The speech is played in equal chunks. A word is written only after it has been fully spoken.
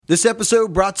This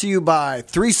episode brought to you by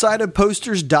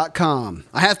 3sidedposters.com.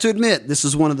 I have to admit, this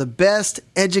is one of the best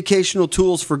educational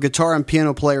tools for guitar and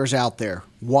piano players out there.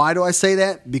 Why do I say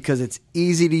that? Because it's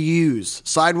easy to use.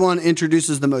 Side 1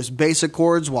 introduces the most basic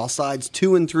chords, while sides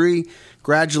 2 and 3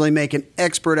 gradually make an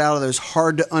expert out of those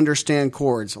hard-to-understand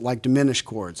chords, like diminished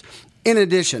chords. In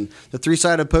addition, the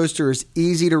 3-sided poster is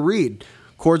easy to read.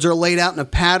 Chords are laid out in a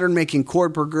pattern, making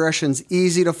chord progressions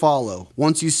easy to follow.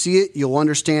 Once you see it, you'll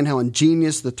understand how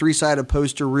ingenious the 3-sided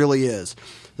poster really is.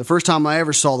 The first time I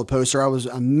ever saw the poster, I was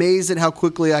amazed at how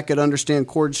quickly I could understand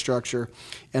chord structure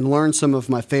and learn some of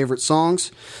my favorite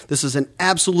songs. This is an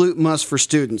absolute must for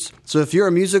students. So if you're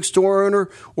a music store owner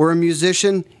or a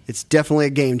musician, it's definitely a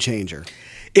game changer.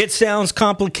 It sounds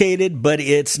complicated, but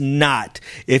it's not.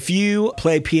 If you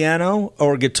play piano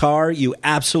or guitar, you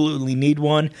absolutely need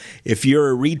one. If you're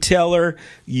a retailer,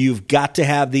 you've got to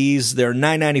have these. They're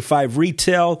 $9.95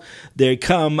 retail. They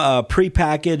come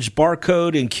prepackaged,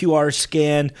 barcode and QR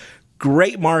scan.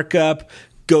 Great markup.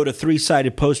 Go to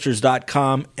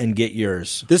 3sidedposters.com and get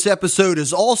yours. This episode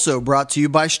is also brought to you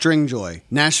by StringJoy,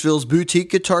 Nashville's boutique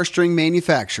guitar string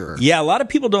manufacturer. Yeah, a lot of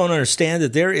people don't understand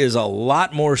that there is a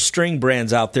lot more string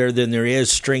brands out there than there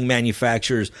is string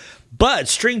manufacturers. But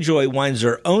StringJoy winds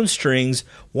their own strings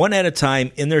one at a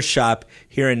time in their shop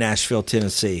here in Nashville,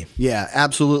 Tennessee. Yeah,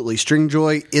 absolutely.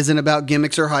 StringJoy isn't about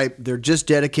gimmicks or hype. They're just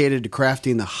dedicated to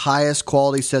crafting the highest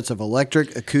quality sets of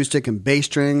electric, acoustic, and bass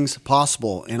strings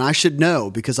possible. And I should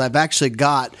know because I've actually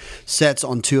got sets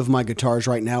on 2 of my guitars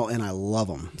right now, and I love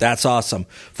them. That's awesome.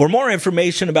 For more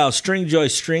information about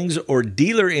StringJoy strings or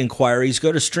dealer inquiries,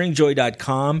 go to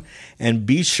stringjoy.com and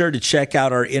be sure to check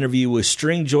out our interview with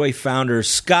StringJoy founder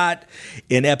Scott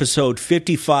in episode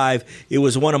 55. It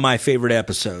was one of my favorite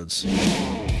episodes.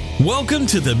 Welcome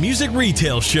to the Music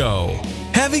Retail Show,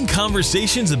 having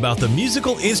conversations about the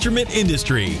musical instrument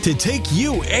industry to take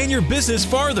you and your business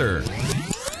farther.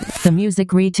 The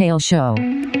Music Retail Show.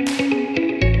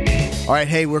 All right,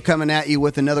 hey, we're coming at you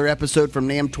with another episode from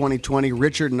NAMM 2020.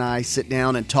 Richard and I sit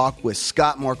down and talk with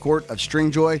Scott Marquart of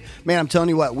StringJoy. Man, I'm telling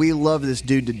you what, we love this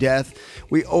dude to death.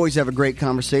 We always have a great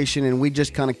conversation, and we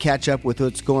just kind of catch up with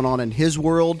what's going on in his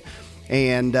world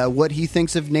and what he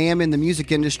thinks of NAMM in the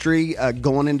music industry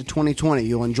going into 2020.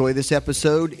 You'll enjoy this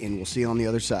episode, and we'll see you on the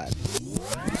other side.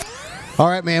 All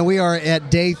right, man, we are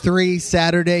at day 3,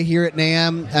 Saturday here at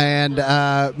NAMM, and,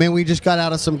 man, we just got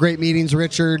out of some great meetings,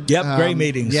 Richard. Yep, great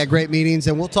meetings. Yeah, great meetings,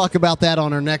 and we'll talk about that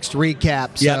on our next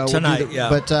recap. So tonight,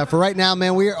 But for right now,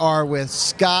 man, we are with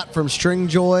Scott from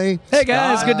StringJoy. Hey,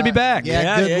 guys, good to be back.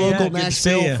 Good local good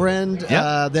Nashville friend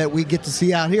that we get to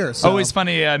see out here. So. Always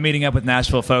funny meeting up with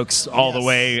Nashville folks all the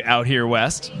way out here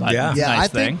west. Nice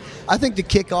thing. I think to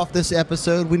kick off this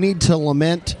episode, we need to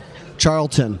lament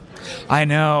Charlton. I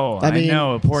know.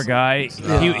 Poor guy.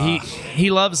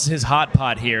 He loves his hot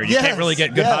pot here. You can't really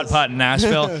get good hot pot in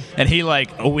Nashville. And he,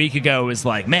 like, a week ago was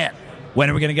like, man,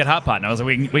 when are we going to get hot pot? And I was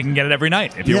like, we can get it every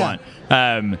night if you want.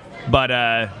 But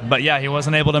yeah, he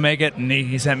wasn't able to make it, and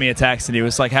he sent me a text, and he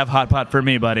was like, have hot pot for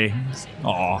me, buddy.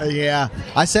 Aw. Yeah.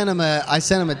 I sent him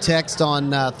a text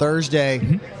on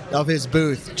Thursday of his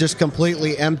booth, just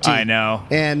completely empty. I know.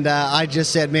 And I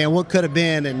just said, man, what could have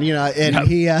been? And, you know, and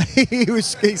he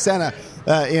sent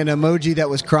an emoji that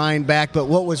was crying back. But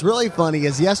what was really funny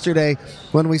is yesterday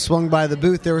when we swung by the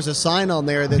booth, there was a sign on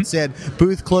there that said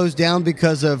booth closed down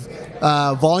because of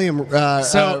volume.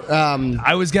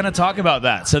 I was going to talk about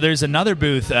that. So there's another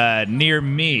booth near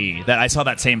me that I saw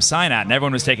that same sign at, and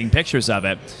everyone was taking pictures of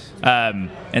it.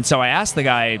 And so I asked the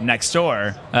guy next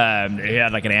door, he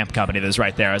had like an amp company that was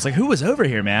right there. I was like, who was over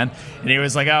here, man? And he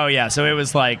was like, oh, yeah. So it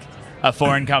was like a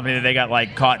foreign company that they got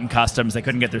like caught in customs. They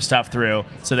couldn't get their stuff through,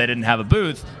 so they didn't have a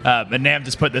booth. And NAMM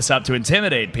just put this up to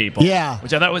intimidate people. Yeah,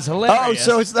 which I thought was hilarious.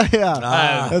 Oh, so it's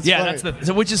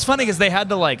that's which is funny because they had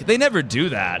to they never do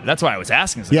that. That's why I was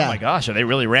asking. Oh my gosh, are they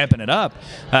really ramping it up?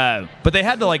 But they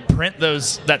had to print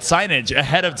that signage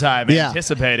ahead of time,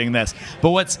 anticipating this.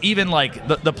 But what's even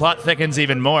the plot thickens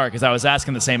even more because I was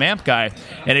asking the same amp guy,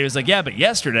 and he was like, yeah, but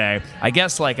yesterday I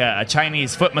guess a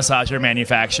Chinese foot massager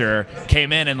manufacturer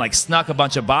came in and snuck a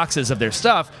bunch of boxes of their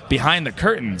stuff behind the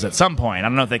curtains at some point. I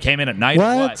don't know if they came in at night or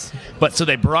what. But so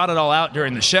they brought it all out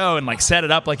during the show and set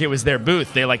it up like it was their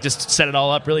booth. They just set it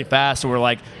all up really fast. And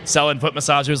we're selling foot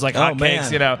massagers like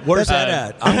hotcakes. You know, where's that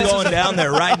at? I'm going down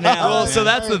there right now. Well, so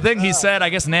that's the thing. He said, I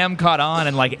guess NAMM caught on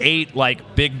and 8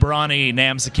 big brawny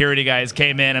NAMM security guys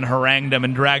came in and harangued them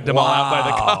and dragged them all out by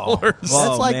the collars.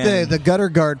 That's the gutter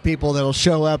guard people that'll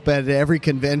show up at every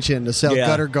convention to sell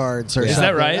gutter guards or something. Is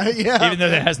that right? Yeah. Even though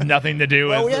that has nothing to do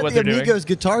with what they're doing. We had the Amigos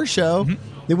guitar show.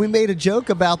 Then we made a joke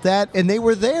about that, and they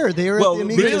were there. They were at the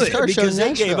Amiga Guitar Show because in they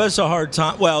Nashville. gave us a hard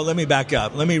time. Well, let me back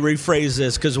up. Let me rephrase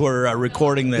this because we're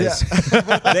recording this.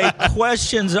 Yeah. They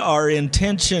questioned our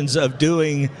intentions of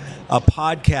doing a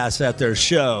podcast at their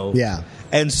show. Yeah.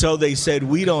 And so they said,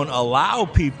 we don't allow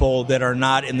people that are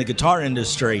not in the guitar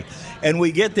industry. And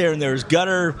we get there, and there's a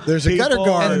gutter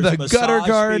guard. And the gutter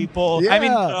guard. People. Yeah. I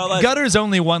mean, gutter's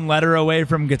only one letter away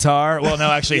from guitar. Well,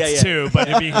 no, actually, it's two, but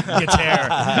it'd be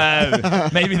guitar.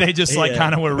 Maybe they just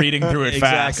kind of were reading through it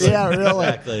fast. Yeah, really.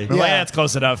 Exactly. That's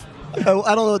close enough. I don't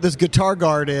know what this guitar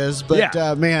guard is,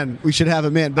 but man, we should have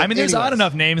him in. But I mean, there's odd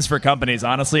enough names for companies.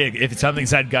 Honestly, if something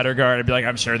said gutter guard, I'd be like,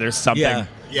 I'm sure there's something,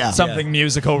 something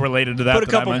musical related to that. Put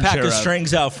a couple that pack of of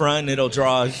strings out front, and it'll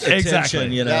draw attention.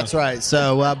 Exactly. You know? That's right.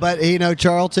 So, but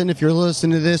Charlton, if you're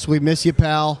listening to this, we miss you,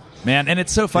 pal. Man, and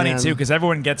it's so funny, too, because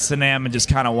everyone gets to NAMM and just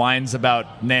kind of whines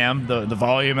about NAMM, the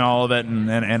volume and all of it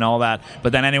and all that.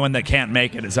 But then anyone that can't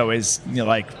make it is always,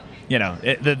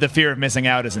 the fear of missing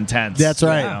out is intense. That's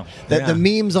right. The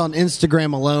memes on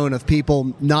Instagram alone of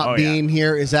people not being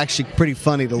here is actually pretty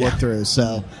funny to look through.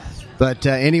 So, but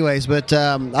I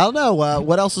don't know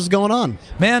what else is going on.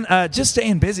 Man, just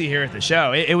staying busy here at the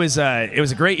show. It was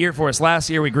a great year for us. Last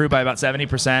year we grew by about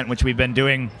 70%, which we've been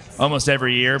doing almost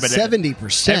every year. But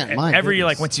 70%. Every year,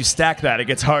 once you stack that, it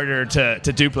gets harder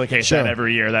to duplicate that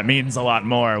every year. That means a lot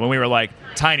more. When we were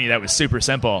tiny, that was super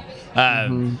simple.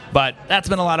 But that's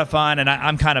been a lot of fun, and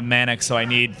I'm kind of manic, so I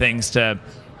need things to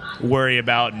worry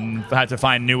about and have to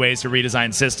find new ways to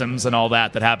redesign systems and all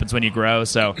that happens when you grow.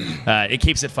 So it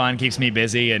keeps it fun, keeps me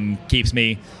busy, and keeps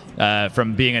me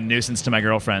from being a nuisance to my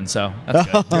girlfriend. So that's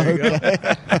good. There you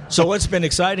go. So what's been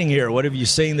exciting here? What have you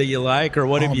seen that you like, or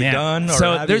what have you done?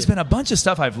 So there's been a bunch of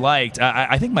stuff I've liked.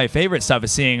 I think my favorite stuff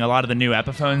is seeing a lot of the new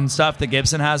Epiphone stuff that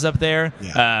Gibson has up there.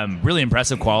 Yeah. Really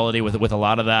impressive quality with a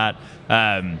lot of that.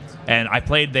 And I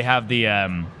played, they have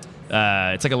the...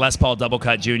 it's like a Les Paul Double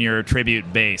Cut Junior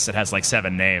tribute bass that has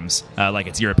 7 names, like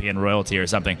it's European royalty or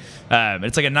something.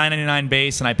 It's like a $9.99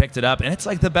 bass, and I picked it up, and it's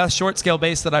like the best short scale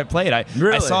bass that I've played. I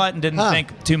saw it and didn't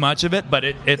think too much of it, but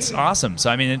it's awesome. So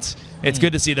I mean, it's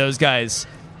good to see those guys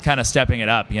kind of stepping it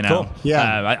up. Cool.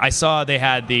 Yeah. I saw they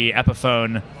had the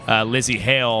Epiphone Lizzie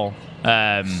Hale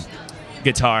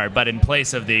guitar, but in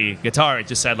place of the guitar, it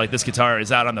just said this guitar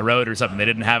is out on the road or something. They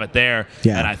didn't have it there,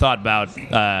 and I thought about.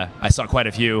 I saw quite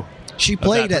a few. She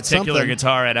played at something. Particular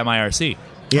guitar at MIRC.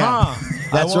 Yeah,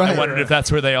 that's right. I wondered if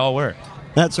that's where they all were.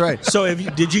 That's right. So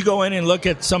did you go in and look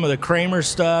at some of the Kramer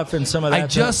stuff and some of that? I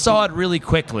just saw it really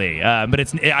quickly,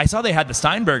 but I saw they had the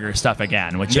Steinberger stuff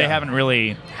again, which they haven't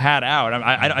really had out.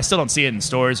 I still don't see it in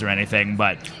stores or anything,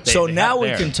 but they now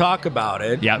we can talk about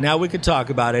it. Yeah. Now we can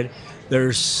talk about it.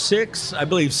 There's 6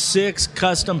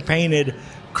 custom painted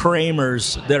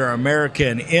Kramers that are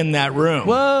American in that room.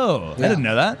 Whoa! Yeah. I didn't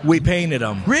know that. We painted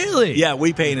them. Really? Yeah,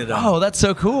 we painted them. Oh, that's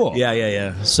so cool.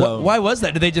 Yeah. So why was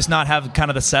that? Did they just not have kind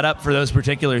of the setup for those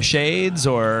particular shades,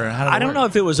 or how did it I don't work? know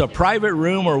if it was a private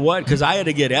room or what, because I had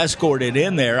to get escorted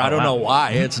in there. I don't know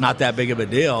why. It's not that big of a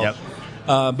deal. Yep.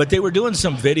 But they were doing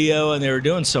some video and they were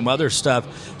doing some other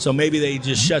stuff, so maybe they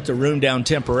just shut the room down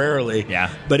temporarily.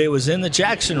 Yeah. But it was in the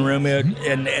Jackson room,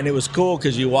 and it was cool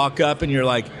because you walk up and you're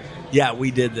like, yeah,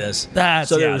 we did this.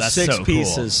 So there were that's 6 so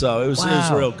pieces, cool. so it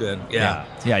was real good. Yeah.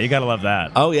 Yeah, you gotta love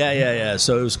that. Oh yeah.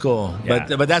 So it was cool. Yeah.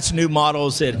 But that's new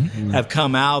models that have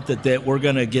come out that we're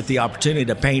going to get the opportunity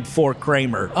to paint for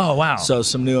Kramer. Oh wow! So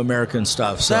some new American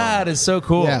stuff. So that is so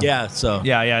cool. Yeah. So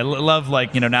I love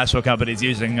Nashville companies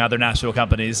using other Nashville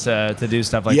companies to do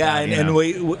stuff like that. Yeah, and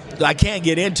we I can't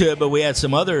get into it, but we had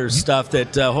some other stuff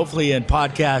that hopefully in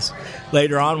podcasts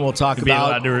later on we'll talk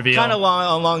about. Kind of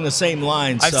along the same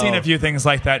lines. I've seen a few things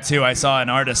like that too. I saw an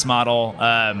artist model.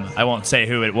 I won't say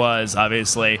who it was,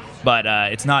 obviously, but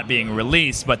it's not being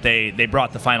released. But they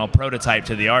brought the final prototype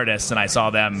to the artist, and I saw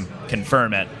them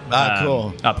confirm it.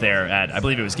 Cool. Up there at, I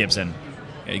believe it was Gibson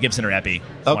or Epi.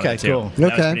 Okay, cool.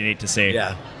 That was pretty neat to see.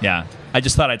 Yeah. I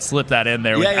just thought I'd slip that in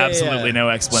there with absolutely no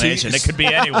explanation. It could be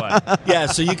anyone. Yeah,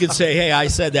 so you could say, hey, I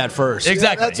said that first.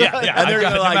 Exactly. Yeah, Yeah. And they're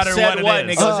no like, matter said what? it And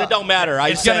he is. goes, it don't matter.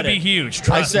 It's going to be huge.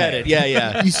 Trust I said me. it.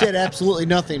 Yeah. You said absolutely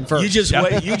nothing first. You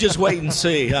just wait and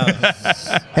see.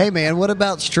 Hey, man, what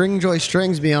about StringJoy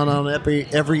strings being on every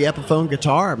Epiphone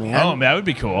guitar, man? Oh, man, that would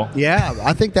be cool. Yeah,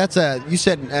 I think that's you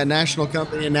said a national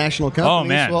company. Oh,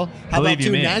 man. Well, how Believe about you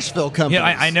two me. Nashville companies?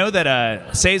 Yeah, I know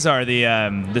that Cesar, the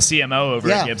CMO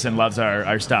over at Gibson, loves them.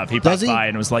 our stuff. He popped by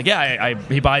and was like, yeah,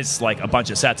 he buys like a bunch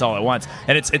of sets all at once.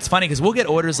 And it's funny because we'll get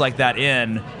orders like that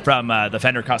in from the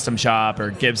Fender Custom Shop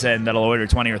or Gibson that'll order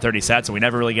 20 or 30 sets, and we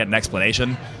never really get an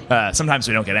explanation. Sometimes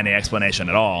we don't get any explanation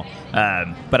at all.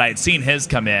 But I had seen his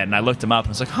come in, and I looked him up and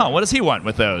was like, what does he want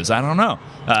with those? I don't know.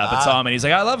 But saw him, and he's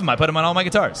like, I love him. I put him on all my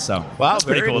guitars. So that's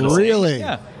pretty cool to see. Really?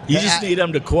 Yeah. You just need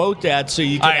them to quote that so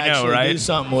you can do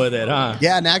something with it, huh?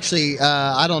 Yeah, and actually,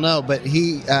 I don't know, but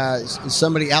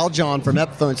Al John from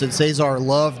Epiphone said Cesar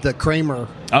loved the Kramer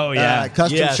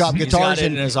custom shop guitars,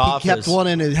 and he kept one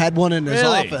had one in his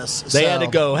office. They had to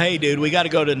go, hey, dude, we got to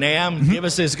go to NAMM, give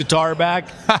us his guitar back.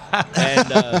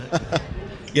 And,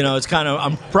 it's kind of,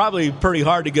 I'm probably pretty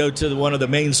hard to go to one of the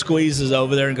main squeezes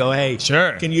over there and go, hey,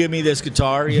 sure, can you give me this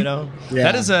guitar, Yeah.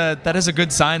 That is a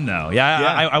good sign, though.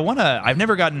 I want to, I've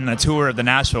never gotten a tour of the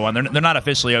Nashville one. They're not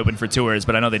officially open for tours,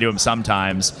 but I know they do them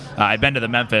sometimes. I've been to the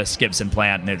Memphis Gibson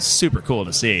plant, and it's super cool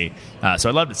to see. So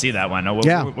I'd love to see that one.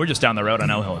 We're just down the road on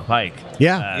Old Hill Pike.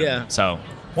 So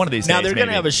one of these days. Now they're going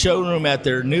to have a showroom at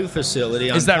their new facility.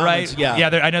 Is that Commons. right?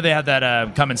 Yeah. I know they have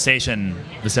that Cummins Station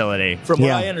facility. From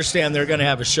what I understand, they're going to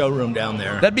have a showroom down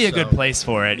there. That'd be a good place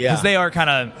for it because they are kind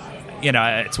of.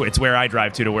 It's where I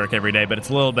drive to work every day, but it's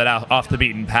a little bit off the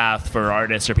beaten path for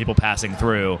artists or people passing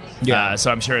through. Yeah. So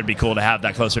I'm sure it'd be cool to have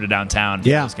that closer to downtown for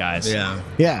those guys. Yeah.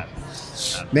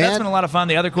 That's been a lot of fun.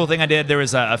 The other cool thing I did, there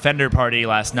was a Fender party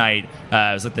last night.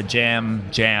 It was like the Jam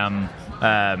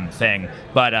thing,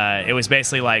 but it was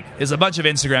basically like there's a bunch of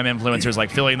Instagram influencers like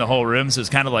filling the whole room, so it's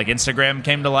kind of like Instagram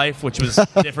came to life, which was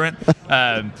different.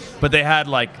 But they had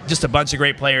like just a bunch of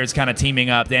great players kind of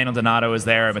teaming up. Daniel Donato was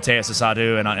there, Mateus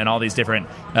Asadu, and all these different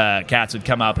cats would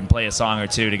come up and play a song or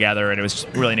two together, and it was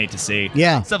really neat to see.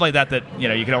 Yeah, stuff like that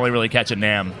you can only really catch at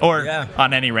NAMM or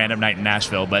on any random night in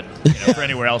Nashville, but for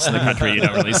anywhere else in the country you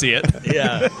don't really see it.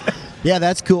 Yeah,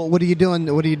 that's cool. What are you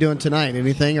doing tonight?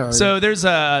 Anything? Or so there's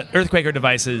Earthquaker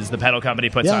Devices, the pedal company,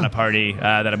 puts on a party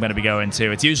that I'm going to be going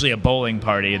to. It's usually a bowling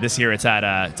party. This year it's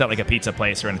at like a pizza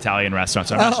place or an Italian restaurant,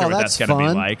 so I'm not sure what that's going to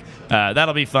be like.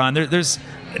 That'll be fun. There's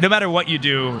no matter what you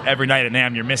do every night at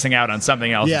NAMM, you're missing out on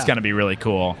something else. It's going to be really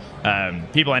cool.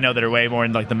 People I know that are way more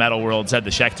in like the metal world said the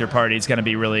Schecter party is going to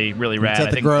be really, really rad. It's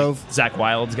at the Grove. Zach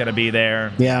Wild's going to be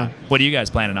there. Yeah. What are you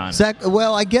guys planning on?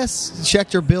 Well, I guess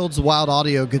Schecter builds Wild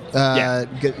Audio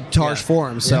guitars for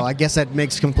him, so I guess that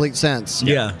makes complete sense.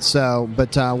 Yeah. So,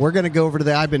 but we're going to go over to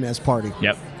the Ibanez party.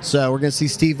 Yep. So we're going to see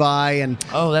Steve Vai and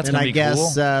that's and gonna I be guess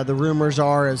cool. The rumors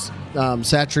are is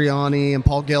Satriani and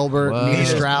Paul Gilbert, and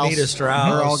Nita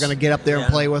Strauss. We're all going to get up there and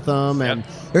play with them. And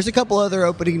there's a couple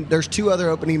other there's two other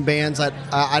opening bands that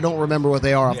I don't remember what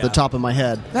they are off the top of my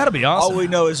head. That'll be awesome. All we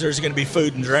know is there's going to be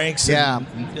food and drinks. And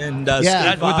with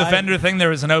the Fender thing, there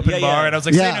was an open bar, and I was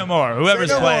like, say no more.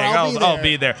 Whoever's playing, I'll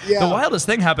be there. Yeah. The wildest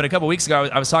thing happened a couple weeks ago.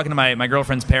 I was talking to my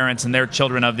girlfriend's parents, and they're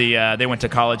children of they went to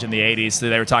college in the 80s, so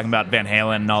they were talking about Van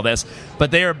Halen and all this.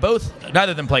 But they are both,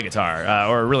 neither of them play guitar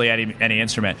or really any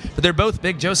instrument, but they're both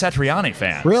big Joe Satriani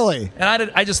fans. Really?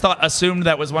 And I just assumed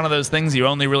that was one of those things you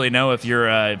only really know if you're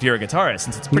a guitarist,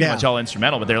 since it's pretty much all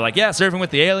instrumental. But they're like, Surfing with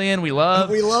the Alien, we love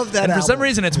that. And for some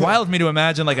reason, it's wild for me to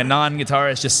imagine like a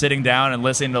non-guitarist just sitting down and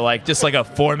listening to like just like a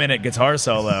 4-minute guitar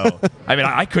solo. I mean,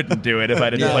 I couldn't do it if I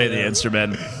didn't play the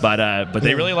instrument, but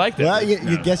they really liked it. Well,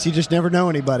 you guess you just never know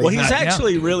anybody. Well, he's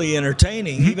actually really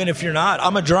entertaining, even if you're not.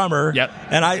 I'm a drummer,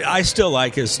 and I still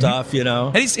like his stuff,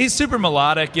 And he's super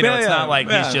melodic, it's not like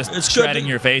he's just shredding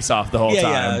your face off the whole time.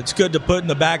 Yeah, it's good to put in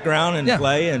the background and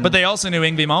play. But they also knew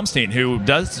Yngwie Malmsteen, who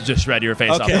does just shred your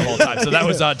face off the whole time, so that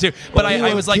was odd too. But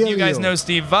I was like, you guys know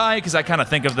Steve Vai, because I kind of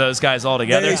think of those guys all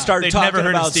together. They started talking never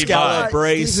heard about of Steve scallop Vai.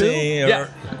 racing or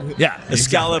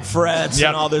scallop frets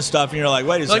and all this stuff, and you're like,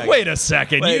 wait a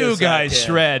second. You guys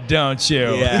shred, don't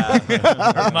you? Yeah.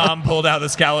 Her mom pulled out the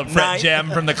scallop fret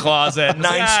gem from the closet.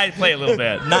 I play a little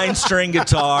bit. 9-string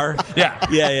guitar. Yeah,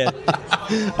 they're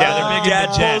big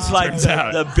into jazz, like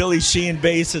the Billy Sheehan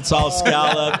bass. It's all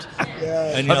scalloped,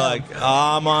 and you're like,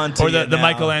 I'm on to or the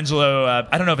Michelangelo.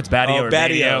 I don't know if it's Badio or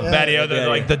Badio. Badio,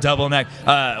 like the double neck.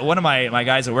 One of my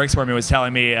guys that works for me was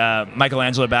telling me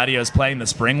Michelangelo Badio is playing the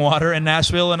Springwater in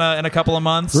Nashville in a couple of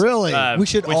months. Really? We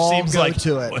should all go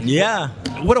to it. Yeah.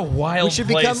 What a wild we should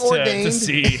place become ordained to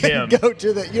see him. Go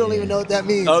to that. You don't even know what that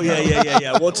means. Oh,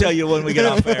 yeah. We'll tell you when we get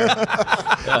off air.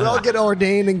 We'll all get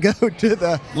ordained and go to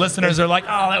the... Listeners are like,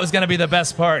 that was going to be the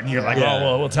best part. And you're like,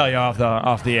 we'll tell you off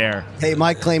the air. Hey,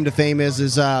 my claim to fame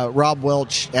is Rob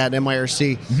Welch at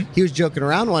MIRC. Mm-hmm. He was joking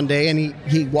around one day, and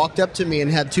he walked up to me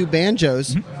and had 2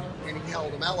 banjos, and he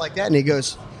held them out like that, and he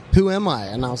goes, who am I?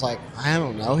 And I was like, I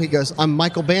don't know. He goes, I'm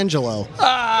Michael Bangelo.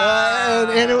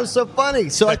 And it was so funny.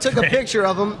 So I took a picture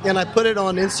of him, and I put it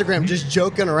on Instagram just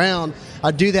joking around.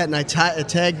 I do that, and I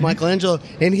tagged Michelangelo,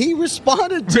 and he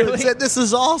responded to it and said, this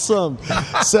is awesome.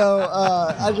 So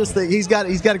I just think he's got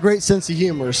a great sense of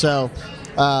humor. So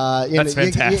that's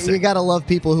fantastic. You got to love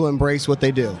people who embrace what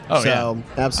they do. Oh, so, yeah.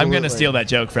 Absolutely. I'm going to steal that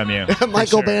joke from you.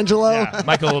 Michael Bangelo? Yeah.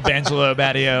 Michael Bangelo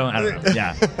Badio. I don't know.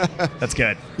 Yeah. That's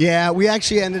good. Yeah, we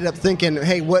actually ended up thinking,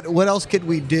 hey, what else could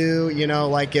we do? You know,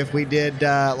 like if we did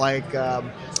oh,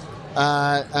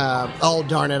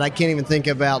 darn it. I can't even think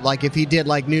about, like, if he did,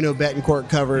 like, Nuno Betancourt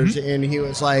covers and he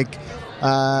was like,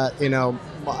 darn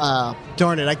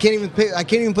it. I can't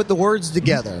even put the words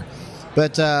together.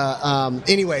 But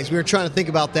anyways, we were trying to think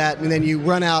about that, and then you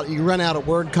run out of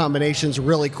word combinations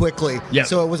really quickly. Yep.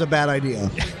 So it was a bad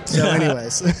idea. So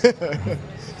anyways,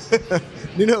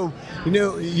 Nuno.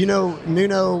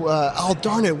 Oh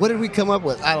darn it! What did we come up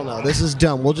with? I don't know. This is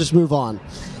dumb. We'll just move on.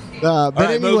 But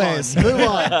right, anyways, move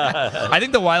on. I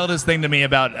think the wildest thing to me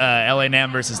about LA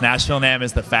NAMM versus Nashville NAMM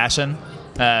is the fashion.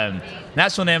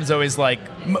 Nashville NAMM is always like,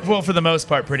 well, for the most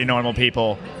part, pretty normal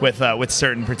people with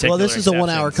certain particular. Well, this is a exceptions.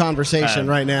 1-hour conversation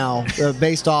right now,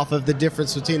 based off of the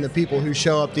difference between the people who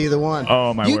show up to either one.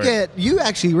 Oh my word! You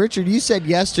actually, Richard, you said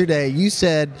yesterday. You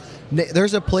said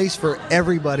there's a place for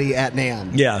everybody at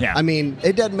NAMM. Yeah. I mean,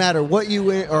 it doesn't matter what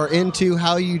you are into,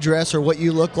 how you dress, or what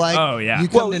you look like. Oh yeah. You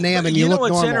come to NAMM and you look normal.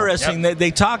 You know what's interesting? Yep.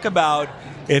 They talk about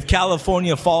if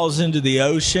California falls into the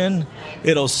ocean,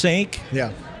 it'll sink.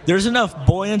 Yeah. There's enough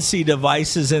buoyancy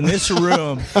devices in this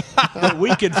room that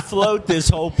we could float this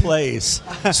whole place.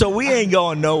 So we ain't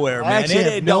going nowhere, man. I actually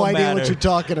have no idea matter what you're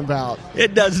talking about.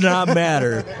 It does not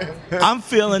matter. I'm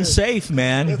feeling safe,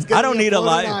 man. I don't need a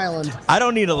life. I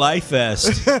don't need a life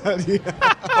vest.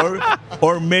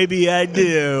 or maybe I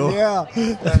do. Yeah.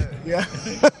 Yeah.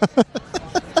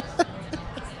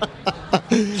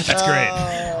 That's great.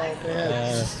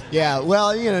 Yeah,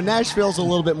 well, Nashville's a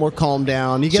little bit more calmed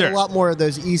down. You get a lot more of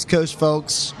those East Coast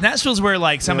folks. Nashville's where,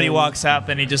 like, somebody walks up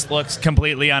and he just looks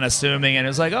completely unassuming and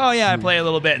it's like, oh, yeah, I play a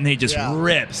little bit, and he just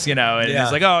rips, and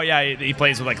it's like, oh, yeah, he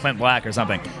plays with, like, Clint Black or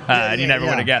something, and you never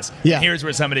would have guessed. Yeah. And here's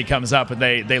where somebody comes up and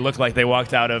they look like they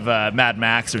walked out of Mad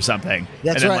Max or something,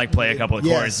 and then, like, play a couple of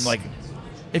chords, and, like,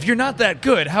 if you're not that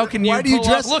good, how can you pull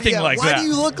off looking like that? Why do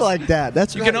you look like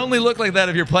that? You can only look like that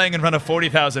if you're playing in front of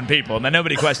 40,000 people, and then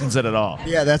nobody questions it at all.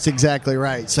 Yeah, that's exactly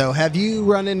right. So have you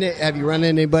run into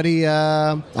anybody,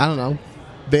 I don't know,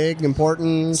 big,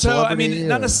 important celebrity? I mean,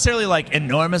 not necessarily like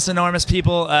enormous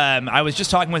people. I was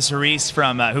just talking with Cerise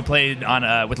from who played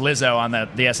on with Lizzo on the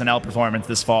SNL performance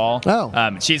this fall. Oh.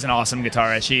 She's an awesome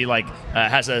guitarist. She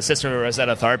has a Sister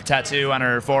Rosetta Tharpe tattoo on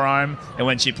her forearm, and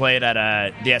when she played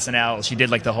at the SNL, she did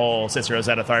like the whole Sister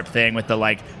Rosetta Tharpe thing with the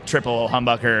like triple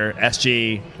humbucker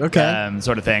SG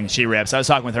sort of thing. She rips. I was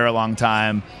talking with her a long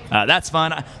time. That's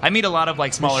fun. I meet a lot of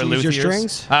like smaller luthiers. Your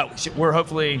strings? We're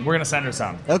gonna send her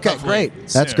some. Okay, great.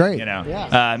 That's great.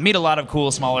 Meet a lot of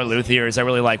cool smaller luthiers. I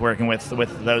really like working with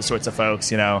those sorts of folks.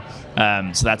 So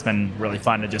that's been really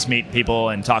fun to just meet people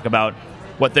and talk about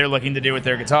what they're looking to do with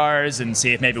their guitars and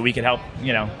see if maybe we could help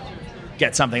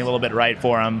get something a little bit right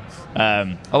for them.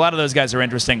 A lot of those guys are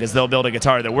interesting because they'll build a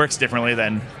guitar that works differently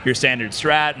than your standard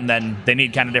Strat, and then they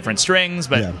need kind of different strings,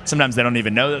 but sometimes they don't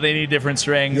even know that they need different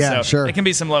strings. Yeah, so it can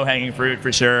be some low-hanging fruit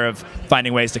for sure of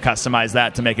finding ways to customize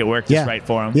that to make it work just right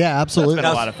for them. Yeah, absolutely. That's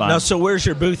been a lot of fun. Now, so where's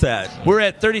your booth at? We're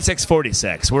at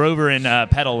 3646. We're over in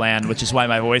Pedal Land, which is why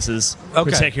my voice is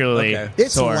particularly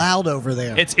It's sore. loud over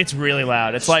there. It's really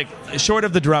loud. It's like, short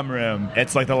of the drum room,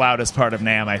 it's like the loudest part of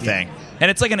NAMM, I think. And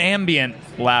it's like an ambient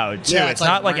loud, too. It's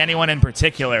not like anyone in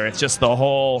particular. It's just the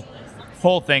whole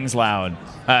thing's loud.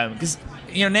 Because,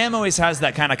 NAMM always has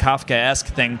that kind of Kafkaesque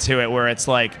thing to it where it's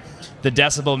like the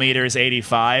decibel meter is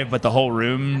 85, but the whole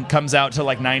room comes out to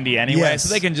like 90 anyway.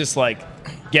 So they can just like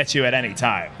get you at any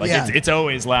time. Like it's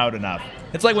always loud enough.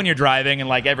 It's like when you're driving and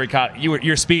like every cop,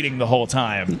 you're speeding the whole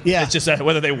time. Yeah. It's just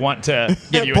whether they want to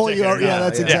give you a ticket or not. Yeah,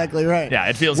 that's exactly right. Yeah,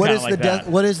 it feels kind of like that.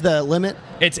 What is the limit?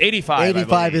 It's 85.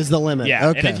 85 is the limit. Yeah,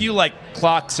 okay. And if you like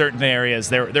clock certain areas,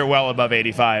 they're well above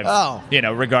 85. Oh.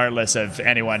 Regardless of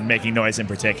anyone making noise in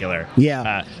particular.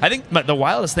 Yeah. I think the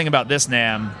wildest thing about this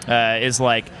NAMM is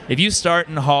like if you start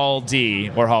in Hall D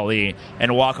or Hall E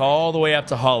and walk all the way up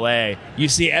to Hall A, you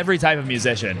see every type of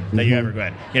musician that you ever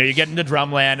get. You get into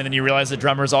drumland, and then you realize the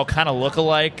drummers all kind of look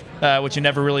alike, which you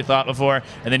never really thought before.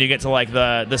 And then you get to like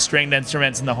the stringed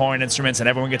instruments and the horn instruments, and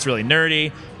everyone gets really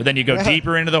nerdy. But then you go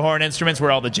deeper into the horn instruments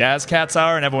where all the jazz cats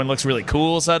are, and everyone looks really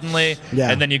cool suddenly. Yeah.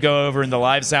 And then you go over in the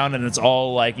live sound, and it's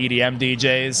all like EDM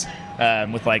DJs.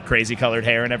 with like crazy colored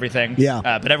hair and everything.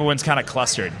 Yeah. But everyone's kind of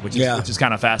clustered, which is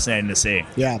kind of fascinating to see.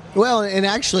 Yeah. Well, and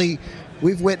actually,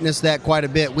 we've witnessed that quite a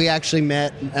bit. We actually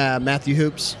met Matthew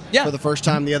Hoops for the first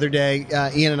time the other day.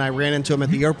 Ian and I ran into him at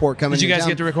the airport coming. Did you guys down.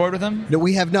 get to record with him? No,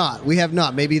 we have not. We have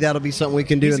not. Maybe that'll be something we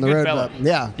can do in the road. But,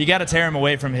 yeah. You got to tear him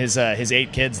away from his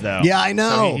 8 kids, though. Yeah, I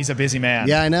know. So he's a busy man.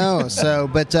 Yeah, I know. So,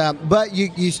 but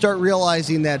you start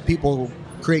realizing that people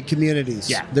create communities.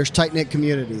 Yeah. There's tight-knit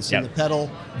communities. In the pedal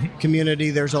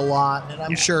community, there's a lot. And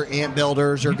I'm sure amp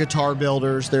builders or guitar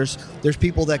builders, there's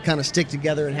people that kind of stick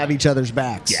together and have each other's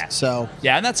backs. Yeah. So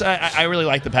yeah, and that's I really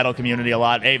like the pedal community a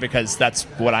lot, because that's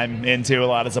what I'm into a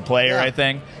lot as a player, I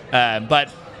think.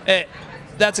 But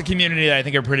that's a community that I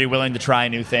think are pretty willing to try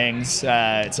new things. So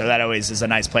that always is a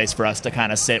nice place for us to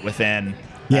kind of sit within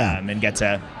and get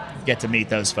to meet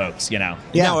those folks, Yeah.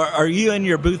 Now, are you in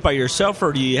your booth by yourself,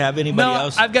 or do you have anybody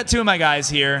else? I've got 2 of my guys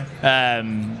here.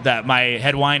 That my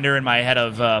head winder and my head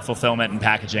of fulfillment and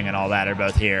packaging and all that are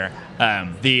both here.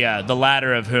 The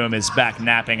latter of whom is back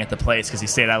napping at the place because he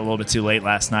stayed out a little bit too late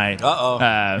last night.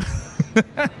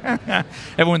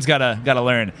 Everyone's gotta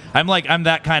learn. I'm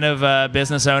that kind of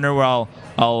business owner where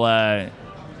I'll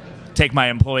take my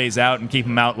employees out and keep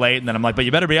them out late, and then I'm like, but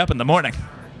you better be up in the morning.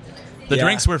 The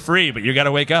drinks were free, but you got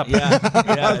to wake up. Yeah,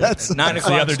 that's 9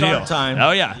 o'clock the other start deal. time.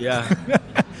 Oh yeah, yeah.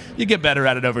 You get better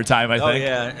at it over time, I think. Oh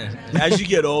yeah. As you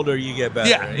get older, you get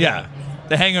better. Yeah.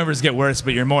 The hangovers get worse,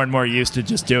 but you're more and more used to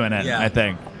just doing it. I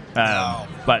think.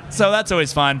 But so that's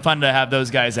always fun to have those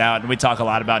guys out, and we talk a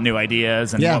lot about new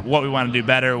ideas and what we want to do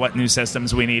better, what new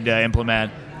systems we need to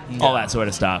implement. All that sort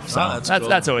of stuff. So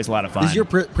that's always a lot of fun. Does your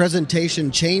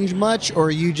presentation change much, or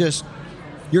are you just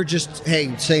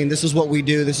saying this is what we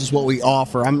do, this is what we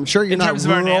offer? I'm sure you're in not terms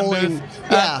of our rolling.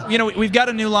 NAMM booth, we've got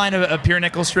a new line of pure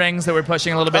nickel strings that we're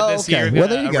pushing a little bit this year. Well,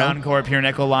 there you go. Round core pure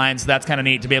nickel line, so that's kind of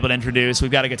neat to be able to introduce.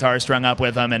 We've got a guitar strung up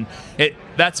with them, and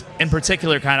that's in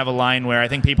particular kind of a line where I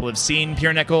think people have seen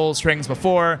pure nickel strings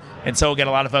before, and so we'll get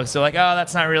a lot of folks who are like, oh,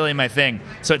 that's not really my thing.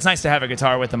 So it's nice to have a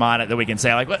guitar with them on it that we can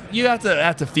say, like, well, you have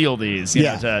to feel these, you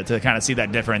know, to kind of see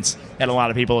that difference. And a lot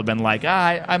of people have been like,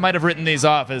 I might have written these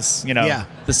off as,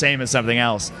 the same as something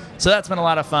else. So that's been a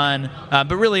lot of fun.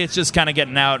 But really, it's just kind of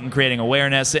getting out and creating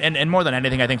awareness. And more than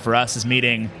anything, I think for us is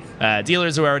meeting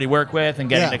dealers who we already work with and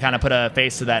getting to kind of put a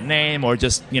face to that name, or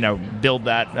just, build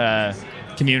that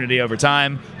community over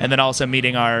time, and then also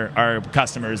meeting our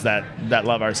customers that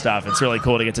love our stuff. It's really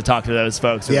cool to get to talk to those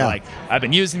folks who are like, I've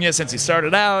been using you since you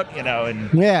started out, and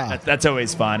that's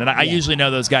always fun. And I usually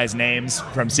know those guys' names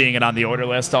from seeing it on the order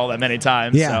list all that many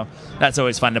times. So that's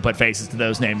always fun to put faces to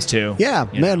those names too.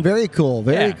 Very cool.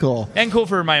 Very cool. And cool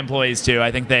for my employees too.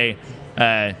 I think they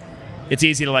it's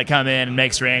easy to come in and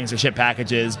make strings or ship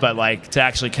packages, but to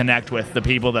actually connect with the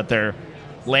people that they're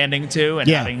landing to, and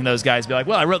having those guys be like,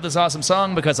 well, I wrote this awesome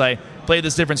song because I played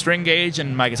this different string gauge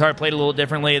and my guitar played a little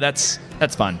differently. That's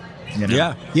fun.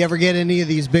 Yeah. You ever get any of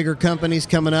these bigger companies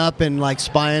coming up and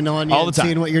spying on you all the and time,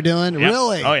 seeing what you're doing? Yep.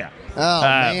 Really? Oh yeah. Oh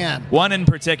man. One in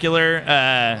particular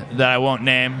that I won't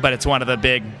name, but it's one of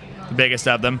the biggest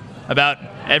of them. About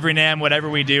every NAMM, whatever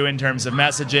we do in terms of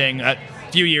messaging. A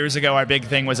few years ago, our big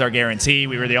thing was our guarantee.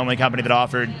 We were the only company that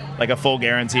offered a full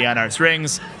guarantee on our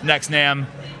strings. Next NAMM,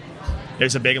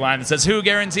 there's a big line that says, who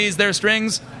guarantees their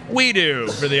strings? We do,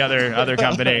 for the other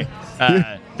company.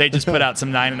 They just put out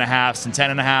some 9.5s and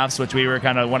 10.5s, which we were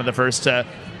kind of one of the first to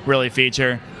really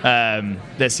feature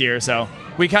this year. So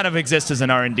we kind of exist as an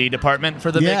R&D department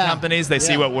for the big companies. They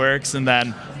see what works, and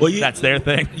then that's their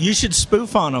thing. You should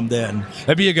spoof on them then.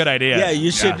 That'd be a good idea. Yeah,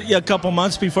 you should, a couple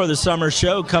months before the summer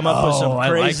show, come up with some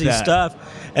crazy stuff.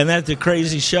 And then at the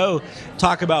crazy show,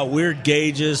 talk about weird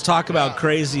gauges, talk about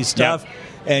crazy stuff. Yep.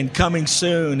 And coming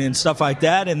soon and stuff like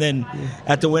that. And then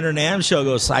at the Winter NAMM show,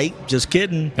 go, psych, just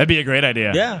kidding. That'd be a great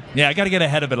idea. Yeah. Yeah, I got to get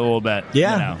ahead of it a little bit.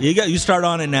 Yeah. You start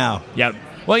on it now. Yep.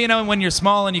 Well, when you're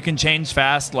small and you can change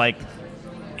fast,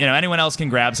 anyone else can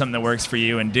grab something that works for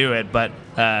you and do it. But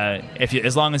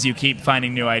as long as you keep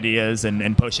finding new ideas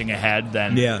and pushing ahead,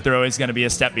 then they're always going to be a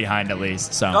step behind at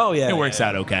least. So it works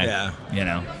out okay.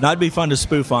 Yeah. That'd be fun to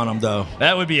spoof on them, though.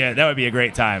 That would be a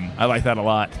great time. I like that a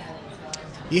lot.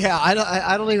 Yeah,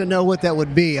 I don't even know what that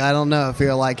would be. I don't know if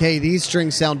you're like, hey, these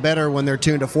strings sound better when they're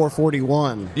tuned to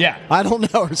 441. Yeah. I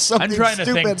don't know, or something I'm trying to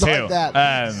stupid think, too. like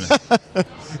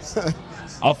that.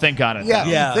 I'll think on it.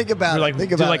 Yeah. Think about it.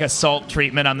 Do a salt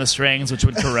treatment on the strings, which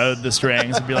would corrode the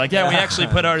strings. And be like, we actually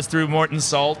put ours through Morton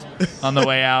salt on the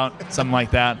way out. Something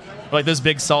like that. Like those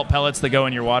big salt pellets that go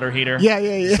in your water heater. Yeah.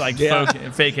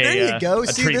 It's fake there you go. a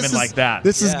See, treatment like that.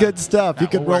 This is good stuff. You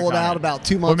could roll it out about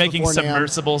 2 months. We're making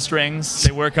submersible strings.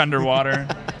 They work underwater.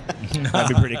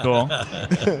 That'd be pretty cool.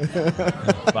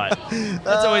 But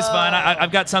that's always fun.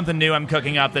 I've got something new I'm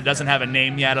cooking up that doesn't have a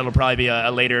name yet. It'll probably be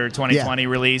a later 2020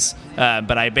 release.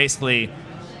 But I basically...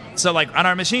 So, like, on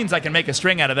our machines, I can make a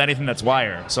string out of anything that's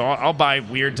wire. So I'll buy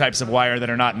weird types of wire that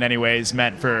are not in any ways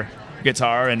meant for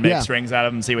guitar and make strings out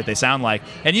of them and see what they sound like.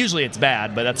 And usually it's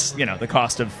bad, but that's, the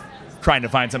cost of trying to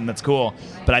find something that's cool.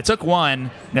 But I took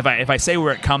one, and if I say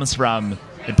where it comes from,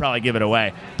 it'd probably give it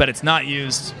away. But it's not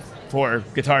used for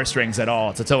guitar strings at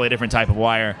all. It's a totally different type of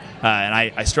wire. And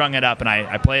I strung it up, and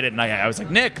I played it, and I was like,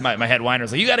 Nick, my head whiner,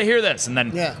 was like, you got to hear this. And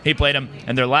then he played them,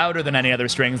 and they're louder than any other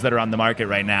strings that are on the market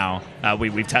right now.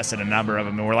 We've tested a number of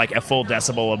them, and we're like a full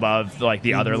decibel above like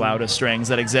the other loudest strings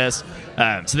that exist.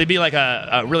 So they'd be like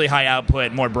a really high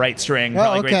output, more bright string,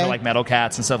 probably great for like metal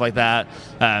cats and stuff like that.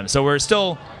 So we're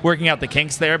still working out the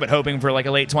kinks there, but hoping for like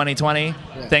a late 2020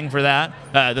 thing for that.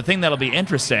 The thing that'll be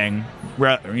interesting,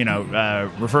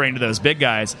 referring to those big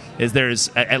guys, is there's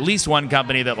at least one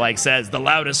company that like says the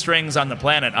loudest strings on the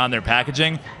planet on their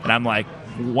packaging, and I'm like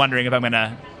wondering if I'm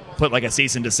gonna put like a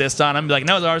cease and desist on them. Be like,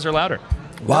 no, ours are louder.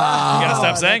 Wow, you gotta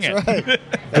stop saying it. Right.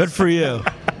 Good for you.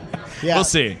 We'll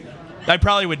see. I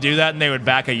probably would do that, and they would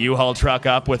back a U-Haul truck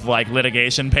up with like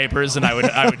litigation papers, and I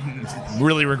would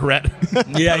really regret.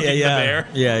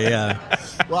 Yeah.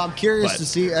 Well, I'm curious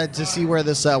to see where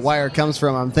this wire comes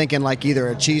from. I'm thinking like either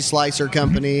a cheese slicer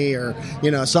company or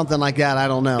something like that. I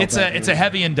don't know. It's a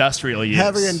heavy industrial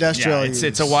use.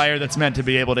 It's a wire that's meant to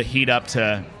be able to heat up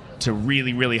to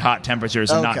really, really hot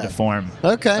temperatures and not deform.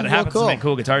 Okay, but it happens to make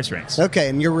cool guitar strings. Okay,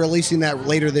 and you're releasing that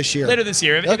later this year.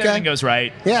 If everything goes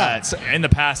right. Yeah. In the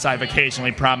past, I've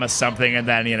occasionally promised something, and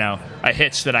then a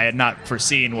hitch that I had not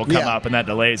foreseen will come up, and that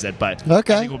delays it. But I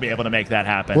think we'll be able to make that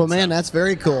happen. Well, man, that's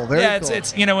very cool. Very cool.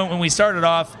 It's when we started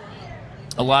off,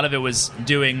 a lot of it was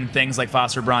doing things like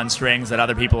Foster Braun strings that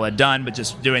other people had done, but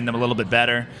just doing them a little bit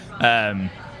better.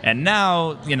 And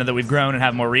now, that we've grown and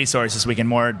have more resources, we can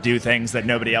more do things that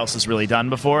nobody else has really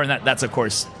done before. And that's of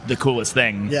course, the coolest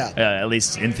thing, at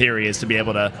least in theory, is to be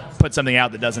able to put something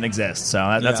out that doesn't exist. So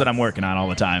that's what I'm working on all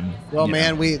the time. Well,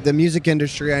 man, the music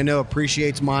industry, I know,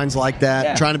 appreciates minds like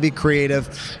that, trying to be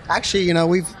creative. Actually,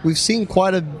 we've seen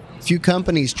quite a few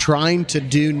companies trying to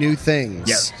do new things.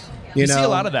 Yes. You see a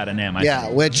lot of that in NAMM, I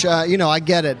think. Which, I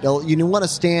get it. You want to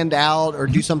stand out or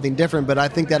do something different, but I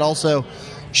think that also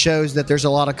shows that there's a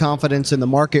lot of confidence in the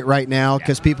market right now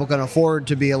because people can afford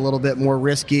to be a little bit more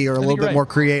risky or a little bit more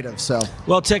creative. So,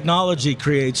 well, technology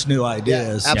creates new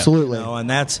ideas. Yeah, absolutely. And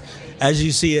that's, as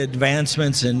you see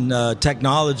advancements in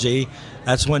technology,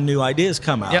 that's when new ideas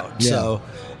come out. Yep. So,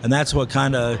 and that's what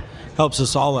kind of helps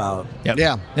us all out. Yep.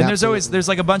 Yeah. And there's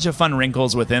like a bunch of fun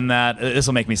wrinkles within that. This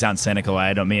will make me sound cynical.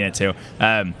 I don't mean it to.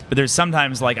 But there's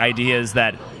sometimes like ideas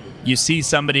that you see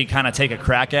somebody kind of take a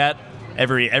crack at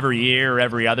every year or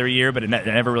every other year, but it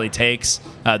never really takes.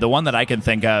 The one that I can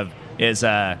think of is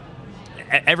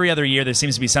every other year there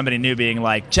seems to be somebody new being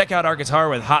like, check out our guitar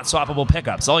with hot swappable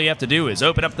pickups. All you have to do is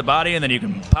open up the body and then you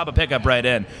can pop a pickup right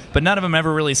in. But none of them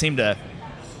ever really seem to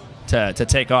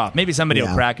take off. Maybe somebody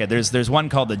will crack it. There's one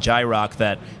called the Gyrock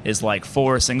that is like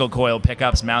 4 single coil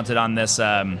pickups mounted on this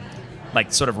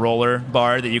like sort of roller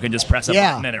bar that you can just press a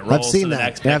button and it rolls to the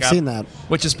next pickup. I've seen that.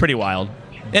 Which is pretty wild.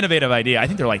 Innovative idea. I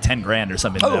think they're like $10,000 or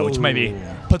something, though, which maybe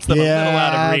puts them a little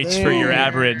out of reach for your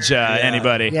average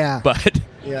anybody. Yeah.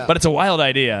 But it's a wild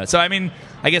idea. So, I mean,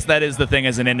 I guess that is the thing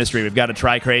as an industry. We've got to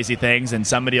try crazy things, and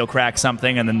somebody will crack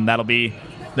something, and then that'll be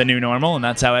the new normal, and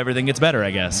that's how everything gets better,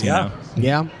 I guess.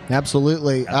 Yeah,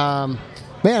 absolutely.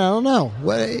 Man, I don't know.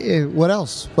 What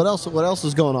else? What else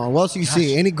is going on? What else do you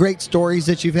see? Any great stories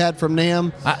that you've had from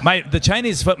NAMM? The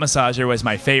Chinese foot massager was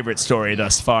my favorite story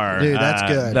thus far. Dude, that's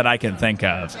good. That I can think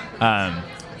of.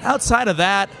 Outside of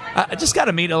that, I just got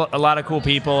to meet a lot of cool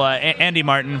people. Andy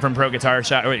Martin from Pro Guitar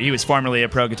Shop. He was formerly a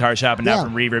Pro Guitar Shop, and now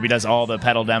from Reverb. He does all the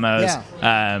pedal demos.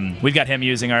 Yeah. We've got him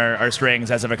using our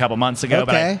strings as of a couple months ago,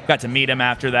 but I got to meet him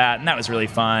after that, and that was really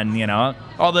fun.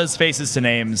 All those faces to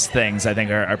names things I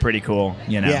think are pretty cool.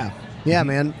 Yeah,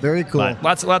 man, very cool. But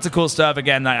lots of cool stuff.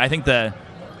 Again, I think the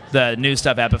new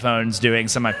stuff, Epiphone's doing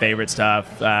some of my favorite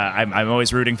stuff. I'm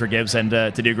always rooting for Gibson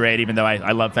to do great, even though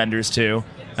I love Fenders too.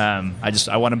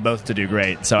 I want them both to do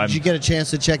great. So did you get a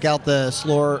chance to check out the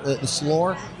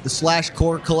Slash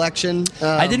Core collection?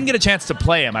 I didn't get a chance to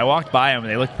play them. I walked by them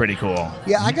and they looked pretty cool.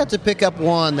 Yeah, I got to pick up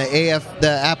one,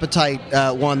 the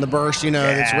Appetite one, the Burst.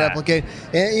 That's replicated.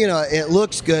 And, it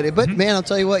looks good, but man, I'll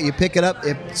tell you what, you pick it up,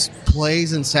 it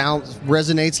plays and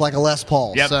resonates like a Les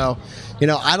Paul. Yep. So.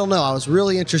 I don't know. I was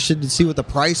really interested to see what the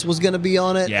price was going to be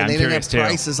on it, Yeah, and they didn't have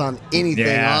prices on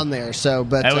anything on there. So,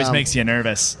 but that always makes you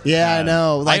nervous. Yeah, I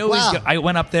know. Like, I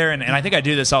went up there, and I think I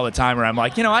do this all the time, where I'm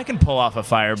like, I can pull off a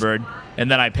Firebird, and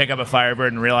then I pick up a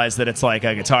Firebird and realize that it's like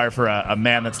a guitar for a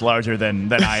man that's larger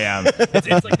than I am. It's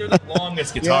like they're the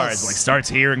longest guitars. Yes. Like starts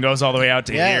here and goes all the way out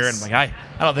to here, and I'm like,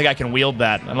 I don't think I can wield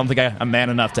that. I don't think I'm man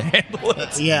enough to handle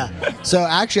it. Yeah. So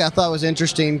actually, I thought it was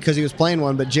interesting because he was playing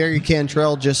one, but Jerry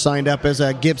Cantrell just signed up as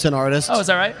a Gibson artist. Oh, is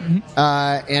that right?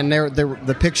 Mm-hmm. And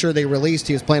the picture they released,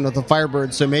 he was playing with a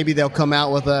Firebird. So maybe they'll come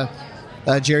out with a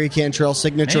Jerry Cantrell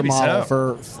signature model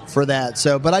for that.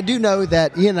 So, but I do know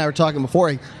that Ian and I were talking before.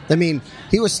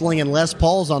 He was slinging Les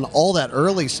Pauls on all that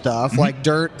early stuff, like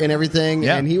Dirt and everything.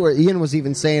 Yeah. And Ian was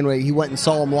even saying he went and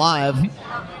saw him live.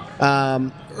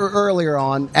 Earlier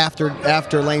on,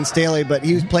 after Lane Staley, but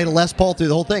he played a Les Paul through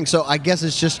the whole thing. So I guess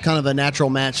it's just kind of a natural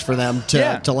match for them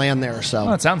to land there.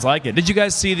 So it sounds like it. Did you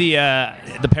guys see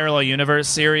the Parallel Universe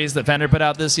series that Fender put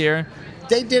out this year?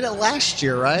 They did it last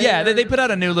year, right? Yeah, they put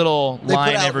out a new little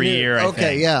line every year, I think.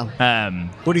 Okay, yeah.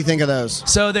 What do you think of those?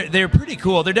 So they're pretty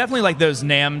cool. They're definitely like those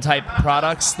NAMM type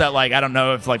products that, like, I don't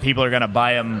know if like people are going to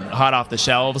buy them hot off the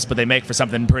shelves, but they make for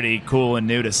something pretty cool and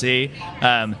new to see.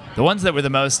 The ones that were the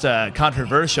most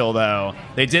controversial, though,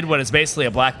 they did what is basically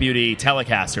a Black Beauty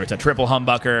Telecaster. It's a triple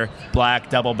humbucker, black,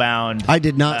 double bound. I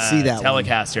did not see that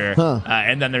Telecaster. One. Huh.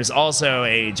 And then there's also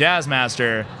a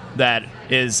Jazzmaster that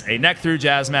is a neck-through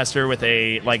Jazzmaster with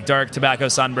a like dark tobacco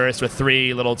sunburst with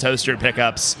 3 little toaster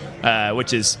pickups,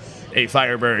 which is a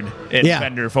Firebird in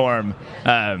Fender form.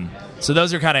 So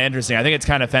those are kind of interesting. I think it's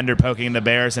kind of Fender poking the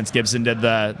bear since Gibson did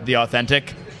the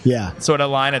authentic sort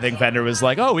of line. I think Fender was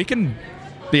like, oh, we can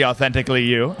be authentically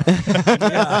you.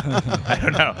 I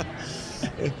don't know.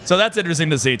 So that's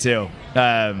interesting to see too.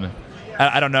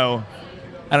 I don't know.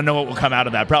 I don't know what will come out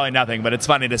of that. Probably nothing, but it's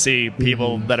funny to see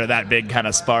people that are that big kind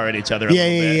of spar at each other a little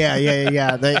bit.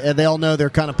 Yeah. They all know they're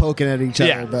kind of poking at each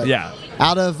other. But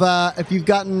out of, if you've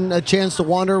gotten a chance to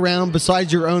wander around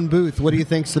besides your own booth, what do you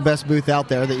think's the best booth out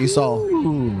there that you saw?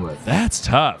 Ooh, that's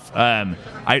tough.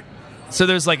 So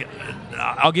there's like,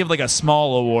 I'll give like a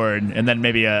small award and then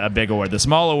maybe a big award. The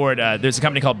small award, there's a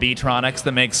company called B-Tronics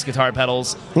that makes guitar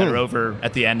pedals that are over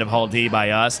at the end of Hall D by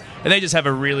us. And they just have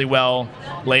a really well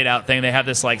laid out thing. They have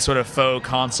this like sort of faux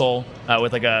console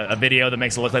with like a video that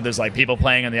makes it look like there's like people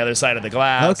playing on the other side of the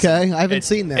glass. Okay, I haven't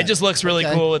seen that. It just looks really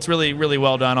cool. It's really, really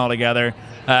well done all together.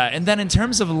 And then in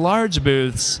terms of large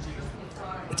booths,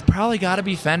 it's probably got to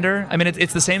be Fender. I mean,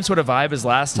 it's the same sort of vibe as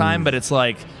last time, but it's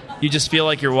like you just feel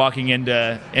like you're walking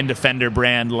into Fender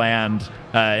brand land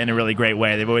in a really great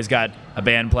way. They've always got a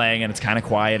band playing, and it's kind of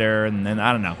quieter, and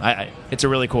I don't know. It's a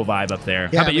really cool vibe up there.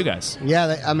 How about you guys?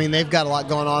 Yeah, they've got a lot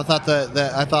going on. I thought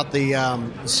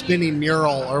the spinning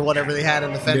mural or whatever they had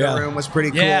in the Fender room was pretty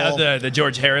cool. Yeah, the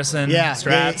George Harrison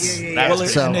Strats.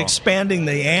 Yeah. And expanding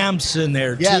the amps in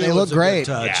there too. Yeah, they look great.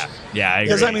 Yeah, I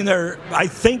agree. Because I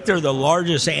think they're the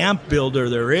largest amp builder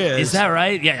there is. Is that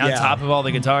right? Yeah, on top of all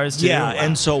the guitars too. Yeah,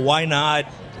 and so why not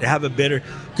have a bidder?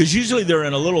 Because usually they're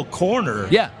in a little corner.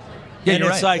 Yeah, and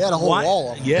it's like they had a whole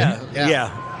wall.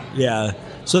 Yeah.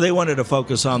 So they wanted to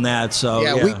focus on that.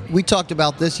 So we talked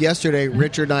about this yesterday,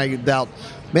 Richard and I, about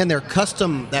their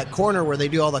custom, that corner where they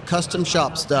do all the custom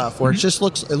shop stuff, where it just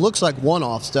looks like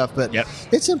one-off stuff, but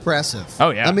it's impressive.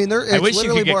 Oh yeah, I mean, I wish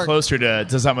you could get closer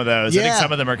to some of those. I think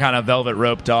some of them are kind of velvet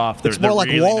roped off. It's more like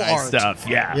really wall nice art stuff.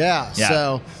 Yeah.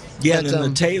 So. Yeah, and then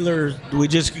the Taylor, we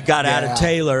just got out of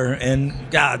Taylor, and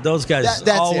God, those guys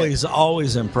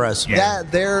always impress me.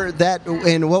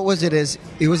 And what was it?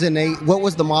 It was what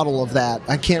was the model of that?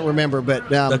 I can't remember, but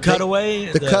the cutaway,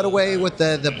 the cutaway with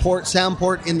the sound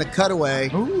port in the cutaway,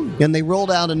 and they rolled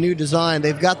out a new design.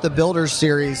 They've got the Builders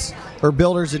series or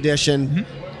Builders edition.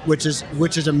 Which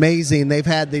is amazing.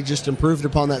 They just improved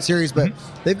upon that series, but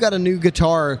they've got a new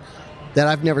guitar that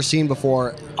I've never seen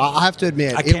before. I have to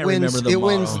admit, it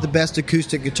wins the best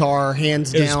acoustic guitar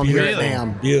hands down here at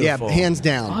NAMM. Beautiful. Yeah, hands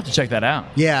down. I'll have to check that out.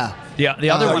 Yeah. The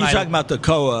other one. You're talking about the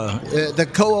Koa. The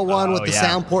Koa one with the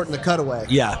sound port and the cutaway.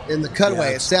 Yeah. In the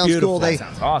cutaway, it sounds beautiful. cool. That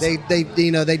sounds awesome.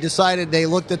 They decided, they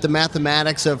looked at the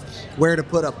mathematics of where to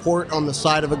put a port on the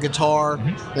side of a guitar,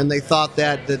 and they thought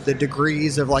that the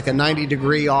degrees of like a 90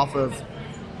 degree off of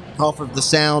the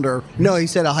sound, or no, he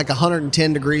said like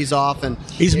 110 degrees off, and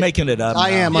he's making it up. I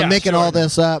am. I'm making all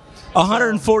this up.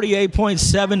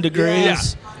 148.7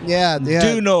 degrees. Yeah.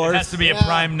 Due north. It has to be a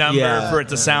prime number for it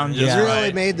to sound just right.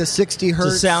 Really made the 60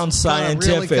 hertz to sound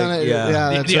scientific.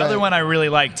 The other one I really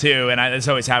like too, and this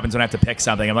always happens when I have to pick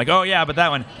something. I'm like, oh yeah, but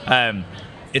that one.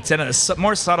 It's in a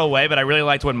more subtle way, but I really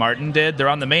liked what Martin did. They're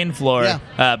on the main floor,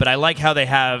 but I like how they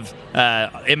have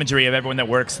imagery of everyone that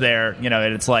works there.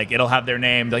 And it's like it'll have their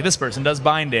name, like this person does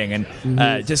binding,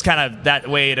 and just kind of that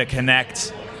way to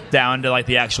connect down to like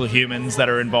the actual humans that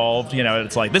are involved.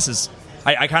 It's like this is.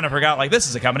 I kind of forgot, like, this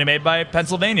is a company made by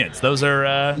Pennsylvanians. Those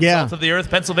are salt of the earth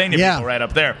Pennsylvania people right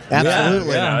up there.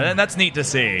 Absolutely. And that's neat to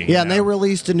see. Yeah, and they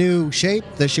released a new shape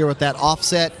this year with that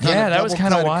offset that was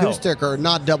kind of wild. Acoustic, or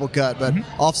not double cut, but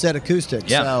offset acoustic.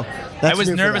 Yeah. So that's I was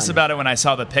nervous about it when I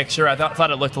saw the picture. I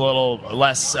thought it looked a little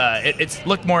less, it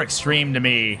looked more extreme to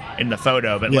me in the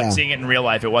photo, but like seeing it in real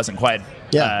life, it wasn't quite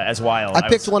as wild. I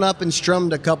picked one up and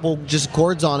strummed a couple just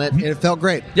chords on it, and it felt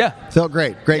great. Yeah. Felt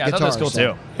great. Great guitar. I thought that was cool,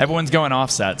 too. Everyone's going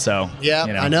offset, so. Yeah,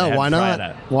 I know. Why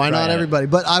not? Why not everybody?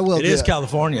 But I will do it. It is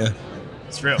California.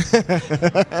 It's true.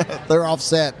 They're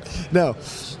offset. No.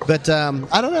 But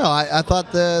I don't know. I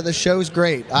thought the show's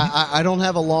great. I don't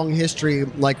have a long history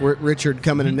like Richard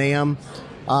coming to NAMM.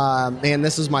 And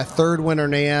this is my third winter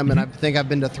NAMM, and I think I've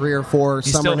been to 3 or 4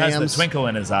 summer NAMMs. He still has the twinkle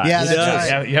in his eye. Yeah,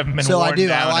 that's right. You haven't been worn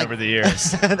down over the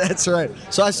years. That's right.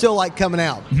 So I still like coming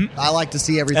out. I like to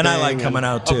see everything. And I like coming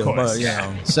out, too. Of course.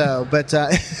 But, So, but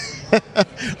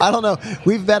I don't know.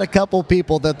 We've met a couple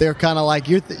people that they're kind of like,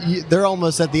 they're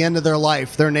almost at the end of their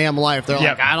life, their NAMM life. They're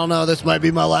like, I don't know, this might be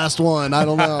my last one. I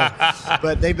don't know.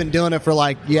 But they've been doing it for,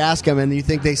 like, you ask them, and you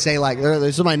think they say, like,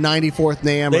 this is my 94th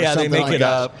NAMM or something they make like it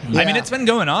that. up. Yeah. I mean, it's been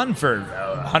going on for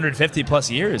 150 plus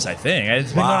years, I think.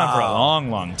 It's been going on for a long,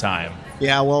 long time.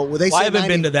 Yeah, well, they say I haven't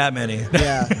been to that many.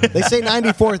 Yeah, they say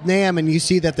 94th NAMM, and you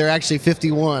see that they're actually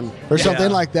 51 or something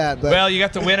like that. But well, you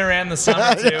got the winter and the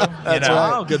summer too. That's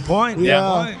right. Oh, good point.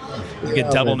 Yeah, you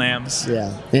get double NAMMs.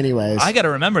 Yeah. Anyways, I got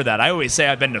to remember that. I always say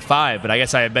I've been to 5, but I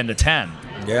guess I have been to 10.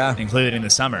 Yeah, including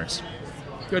the summers.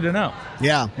 Good to know.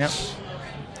 Yeah. Yep.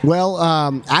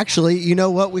 Well, actually, you know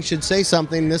what? We should say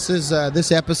something.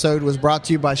 This episode was brought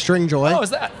to you by StringJoy. Oh, is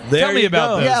that? Tell me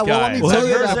about those guys. Yeah, well, let me tell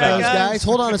you about those guys.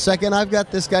 Hold on a second. I've got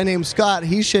this guy named Scott.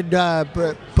 He should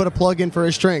put a plug in for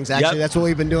his strings. Actually, that's what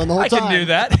we've been doing the whole time. I can do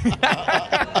that.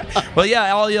 Well,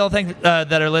 yeah, all y'all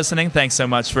that are listening, thanks so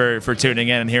much for tuning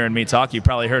in and hearing me talk. You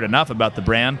probably heard enough about the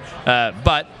brand,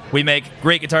 but we make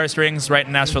great guitar strings right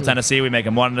in Nashville, Tennessee. We make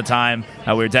them one at a time.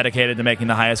 We're dedicated to making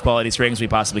the highest quality strings we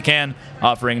possibly can,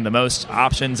 offering the most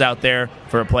options out there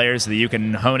for players so that you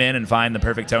can hone in and find the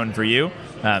perfect tone for you.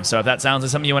 So if that sounds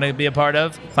like something you want to be a part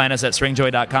of, find us at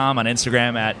StringJoy.com, on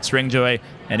Instagram at StringJoy,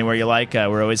 anywhere you like.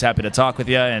 We're always happy to talk with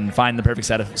you and find the perfect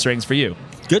set of strings for you.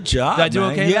 Good job. Did I do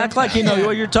okay? You act like you know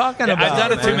what you're talking about. I've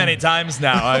done it too many times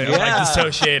now. I'm like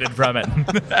dissociated from it.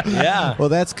 Yeah. Well,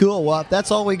 that's cool. Well,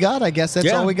 that's all we got. I guess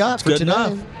that's all we got for today.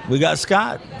 Enough. We got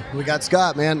Scott. We got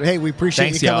Scott, man. Hey, we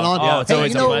appreciate you coming on. Oh, it's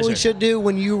always you know a pleasure. What we should do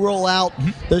when you roll out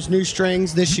those new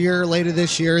strings this year, later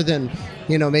this year, then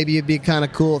maybe it'd be kind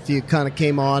of cool if you kind of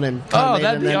came on and made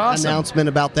an announcement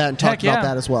about that and talked about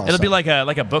that as well. It'll be like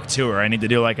a book tour. I need to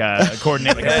do like a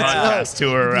coordinate like a podcast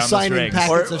tour around the strings.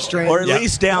 Packets of strings. Or at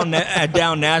least down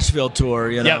Nashville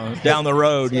tour, down the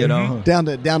road, down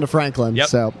to Franklin. Yep.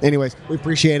 So, anyways, we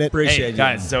appreciate it. Appreciate you,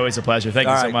 guys. It's always a pleasure. Thank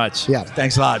you so much. Yeah,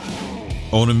 thanks a lot.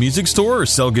 Own a music store or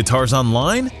sell guitars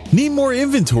online? Need more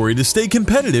inventory to stay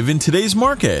competitive in today's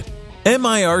market?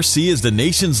 MIRC is the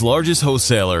nation's largest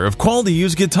wholesaler of quality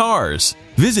used guitars.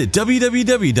 Visit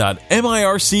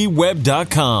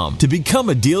www.mircweb.com to become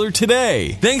a dealer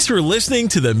today. Thanks for listening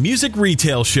to the Music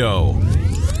Retail Show.